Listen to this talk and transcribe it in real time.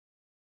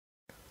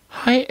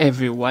Hi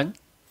everyone,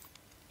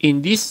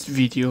 in this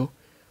video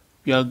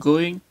we are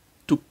going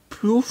to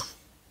prove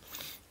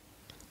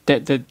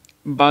that the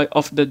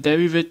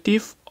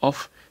derivative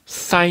of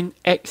sine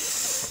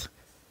x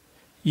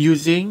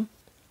using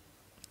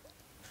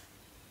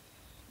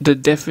the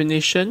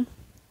definition,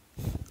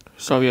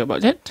 sorry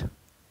about that,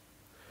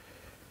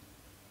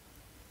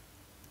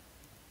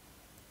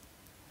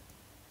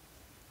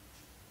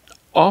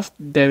 of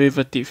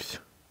derivatives.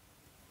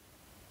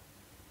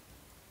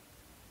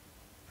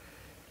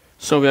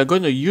 So we are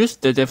going to use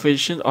the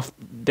definition of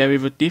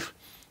derivative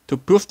to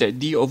prove that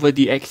d over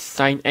dx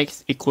sine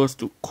x equals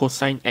to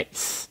cosine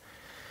x.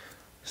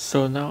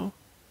 So now,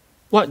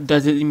 what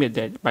does it mean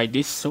that by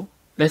this? So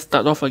let's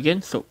start off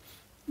again. So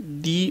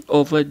d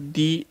over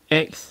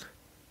dx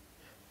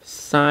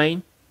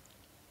sine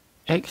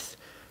x,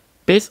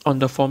 based on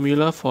the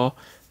formula for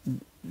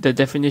the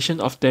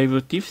definition of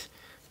derivatives,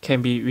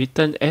 can be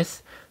written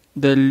as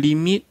the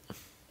limit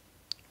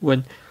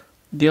when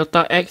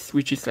delta x,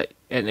 which is like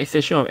an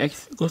extension of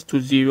x, goes to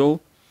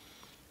 0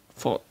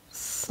 for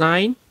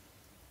sine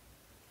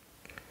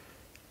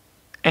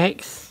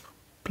x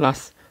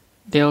plus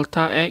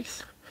delta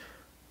x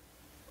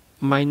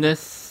minus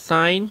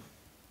sine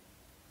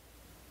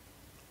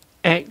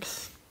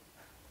x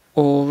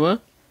over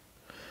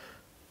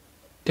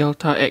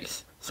delta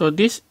x. So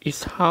this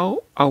is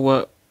how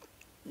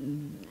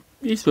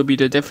this will be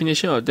the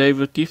definition of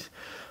derivative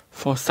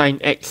for sine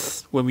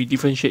x when we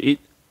differentiate it.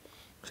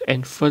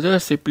 And further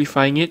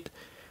simplifying it,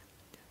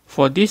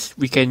 for this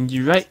we can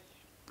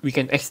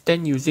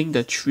extend using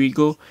the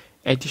trigo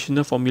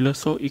additional formula.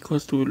 So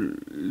equals to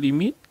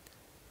limit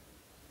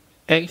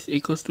x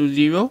equals to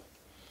 0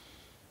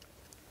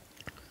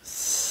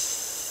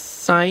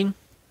 sine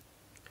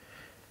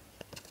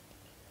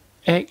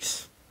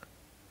x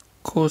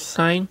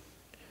cosine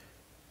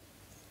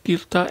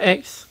delta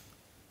x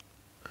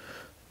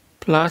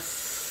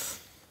plus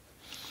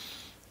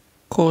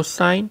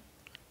cosine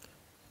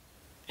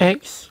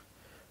x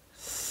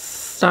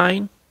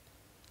sine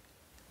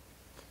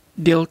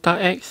delta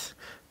x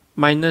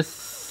minus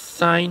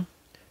sine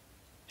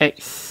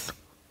x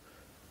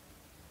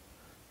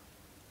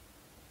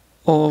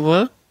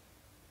over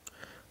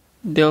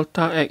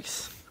delta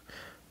x.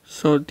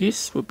 So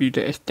this will be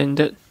the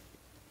extended.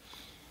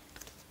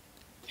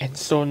 And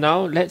so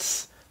now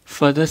let's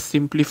further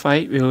simplify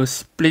it. We will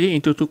split it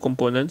into two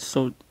components.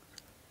 So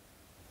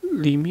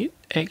limit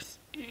x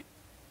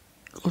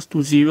goes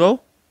to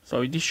 0.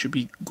 Sorry, this should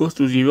be goes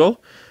to 0.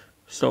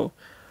 So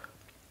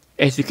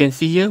as you can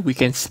see here, we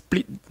can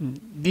split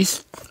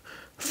this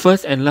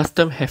first and last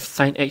term have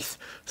sine x.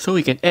 So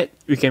we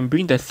can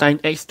bring the sine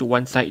x to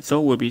one side.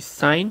 So it will be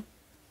sine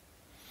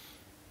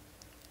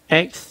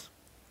x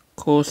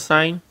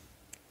cosine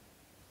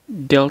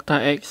delta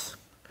x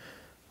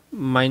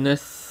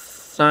minus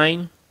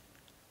sine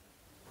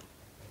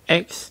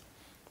x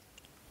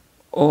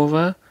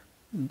over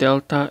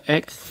delta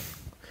x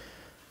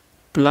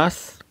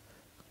plus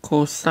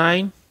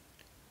cosine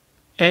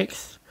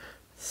x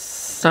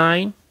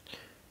sine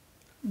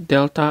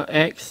delta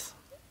x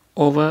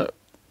over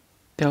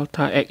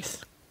delta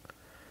x.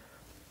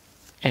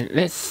 And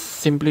let's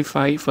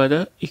simplify it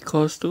further.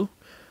 Equals to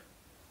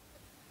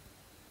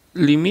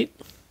limit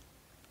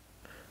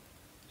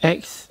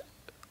x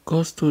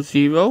goes to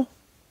 0,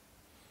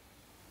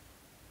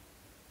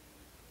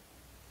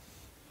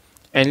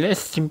 and let's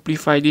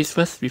simplify this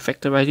first. We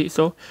factorize it.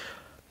 So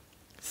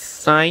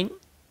sine,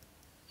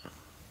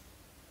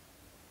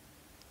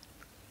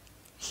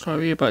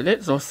 sorry about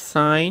that, so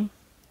sine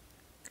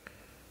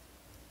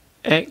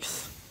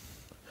x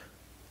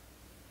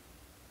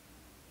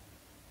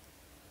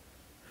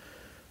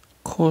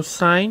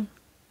cosine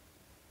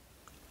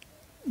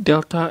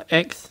delta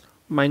x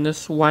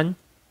minus 1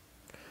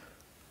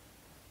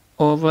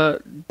 over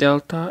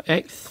delta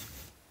x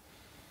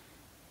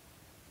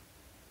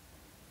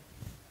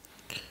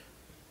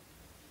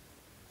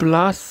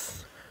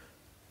plus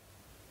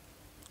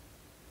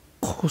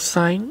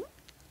cosine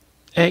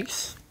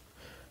x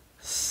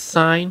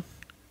sine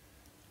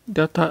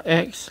delta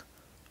x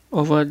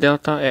over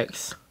delta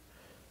x.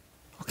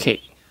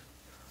 Okay,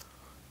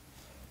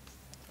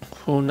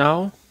 so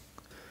now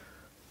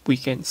we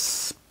can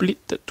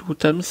split the two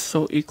terms.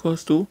 So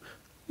equals to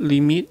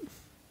limit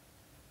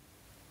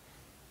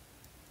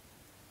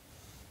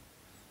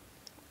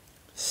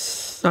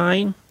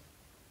sine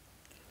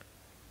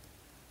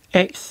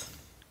x,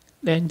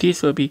 then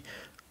this will be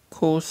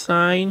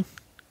cosine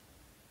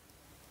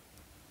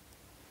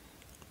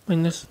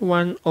minus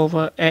 1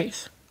 over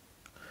x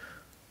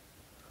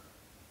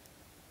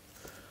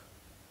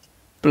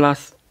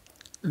plus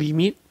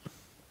limit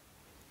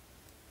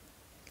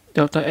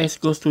delta x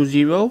goes to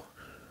 0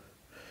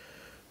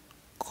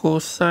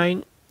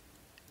 cosine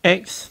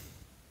x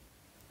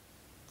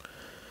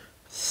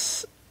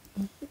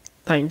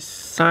times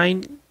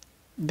sine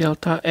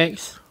delta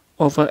x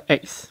over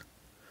x.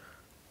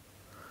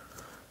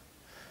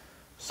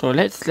 So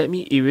let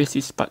me erase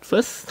this part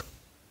first.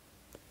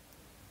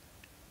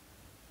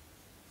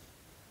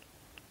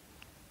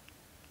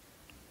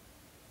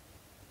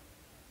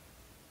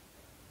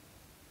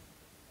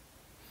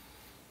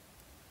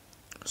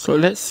 So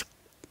let's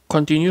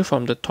continue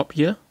from the top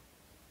here.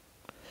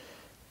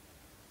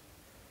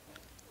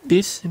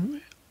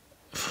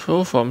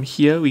 So from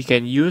here we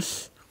can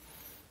use,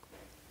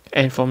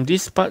 and from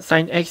this part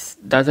sine x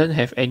doesn't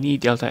have any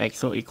delta x,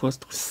 so equals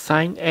to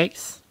sine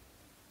x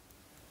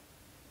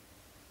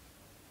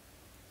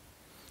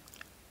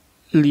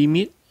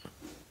limit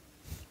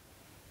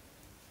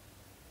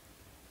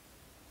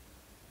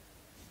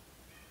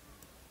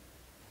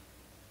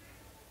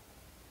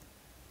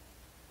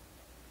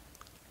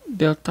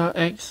delta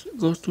x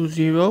goes to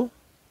 0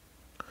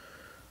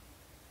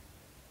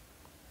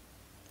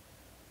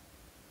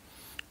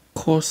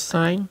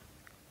 cosine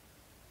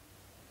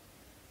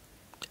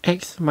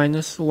x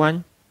minus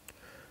 1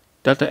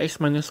 delta x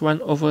minus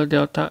 1 over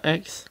delta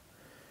x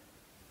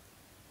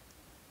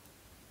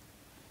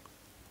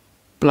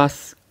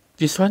plus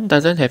this one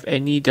doesn't have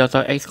any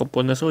delta x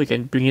component, so we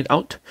can bring it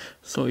out,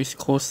 so it's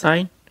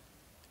cosine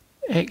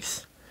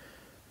x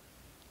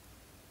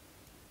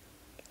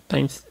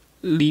times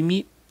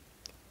limit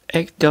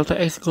x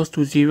delta x goes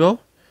to 0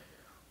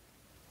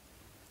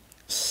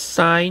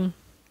 sine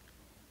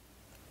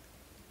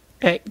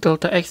x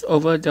delta x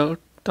over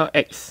delta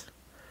x.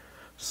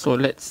 So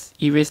let's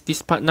erase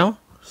this part now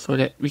so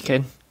that we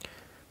can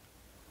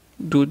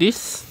do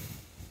this.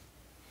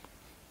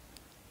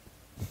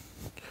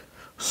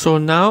 So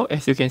now,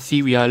 as you can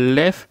see, we are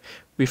left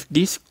with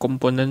these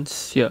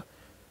components here.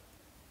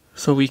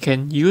 So we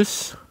can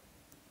use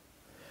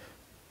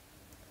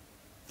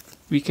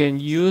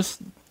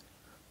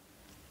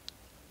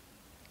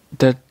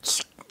the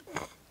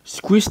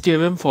squeeze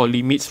theorem for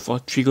limits for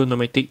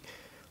trigonometric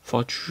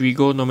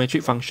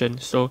function.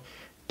 So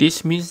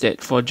this means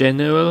that for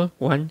general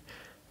one,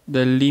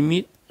 the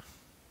limit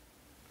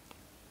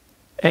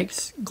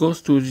x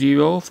goes to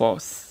 0 for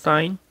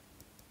sine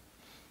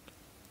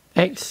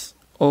x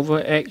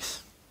over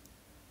x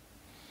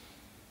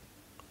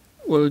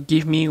will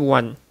give me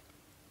 1,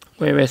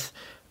 whereas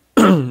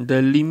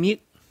the limit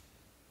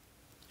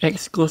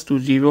x goes to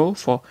 0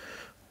 for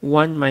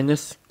 1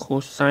 minus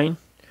cosine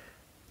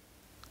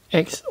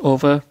x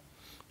over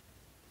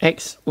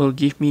x will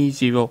give me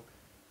 0.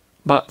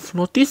 But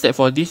notice that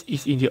for this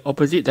is in the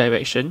opposite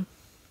direction.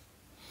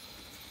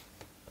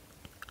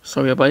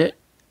 Sorry about it.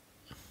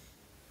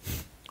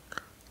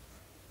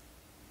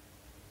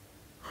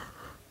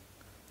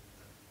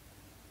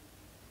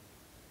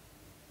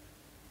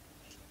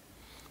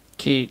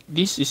 Okay,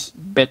 this is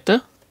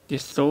better.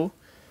 So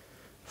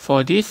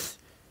for this,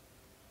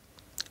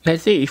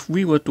 let's say if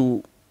we were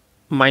to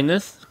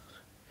minus,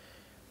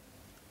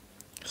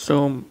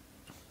 so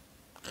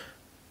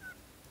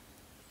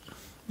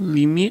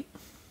limit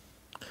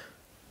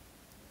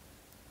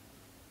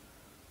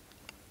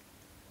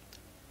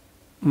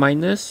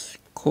minus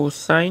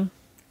cosine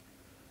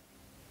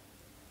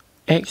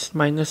x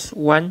minus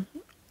 1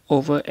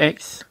 over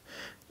x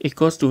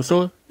equals to,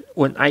 so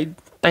when I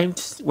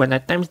times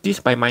this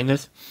by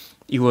minus,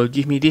 it will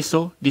give me this,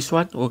 so this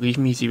one will give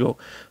me 0.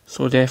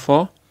 So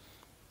therefore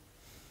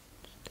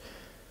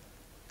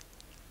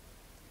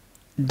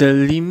the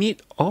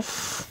limit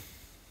of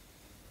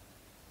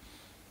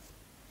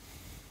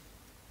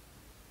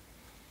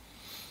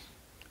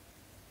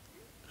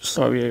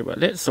sorry about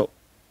that, so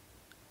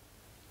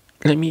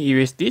let me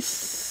erase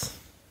this.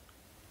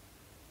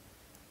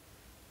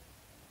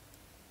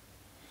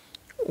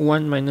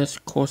 1 minus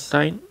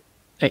cosine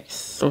x,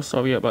 so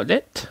sorry about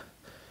that.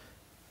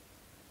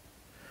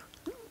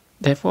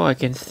 Therefore I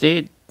can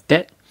say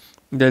that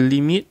the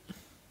limit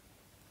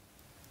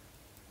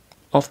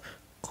of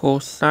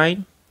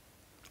cosine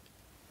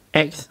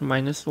x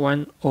minus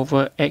 1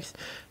 over x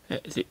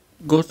as it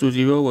goes to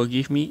 0 will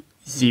give me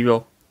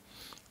 0.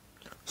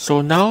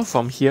 So now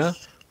from here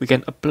we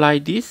can apply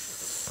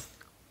this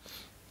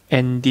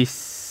and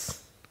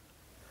this,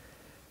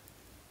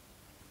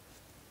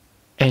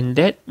 and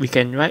that we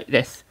can write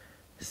as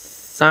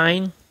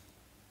sine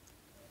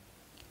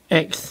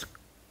x,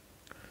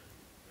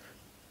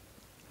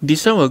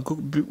 this one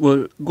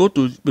will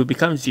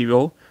become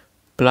 0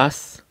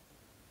 plus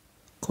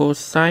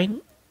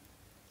cosine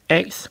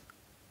x,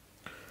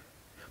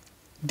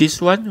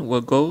 this one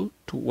will go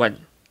to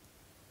 1.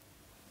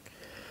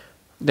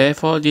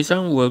 Therefore this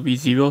one will be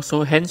 0,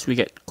 so hence we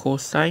get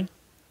cosine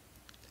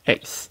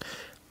x.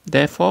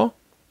 Therefore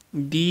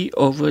d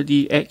over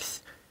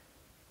dx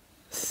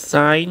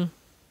sine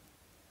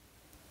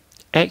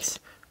x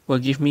will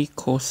give me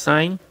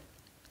cosine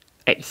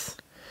x,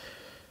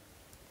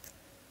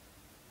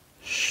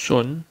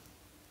 shown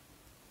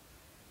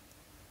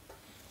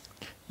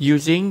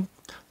using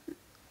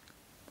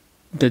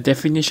the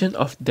definition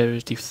of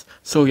derivatives.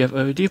 So we have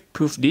already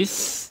proved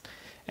this,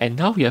 and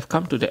now we have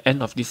come to the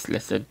end of this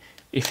lesson.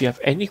 If you have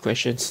any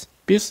questions,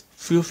 please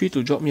feel free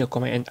to drop me a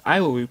comment and I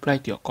will reply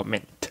to your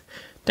comment.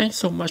 Thanks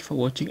so much for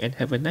watching and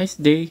have a nice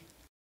day.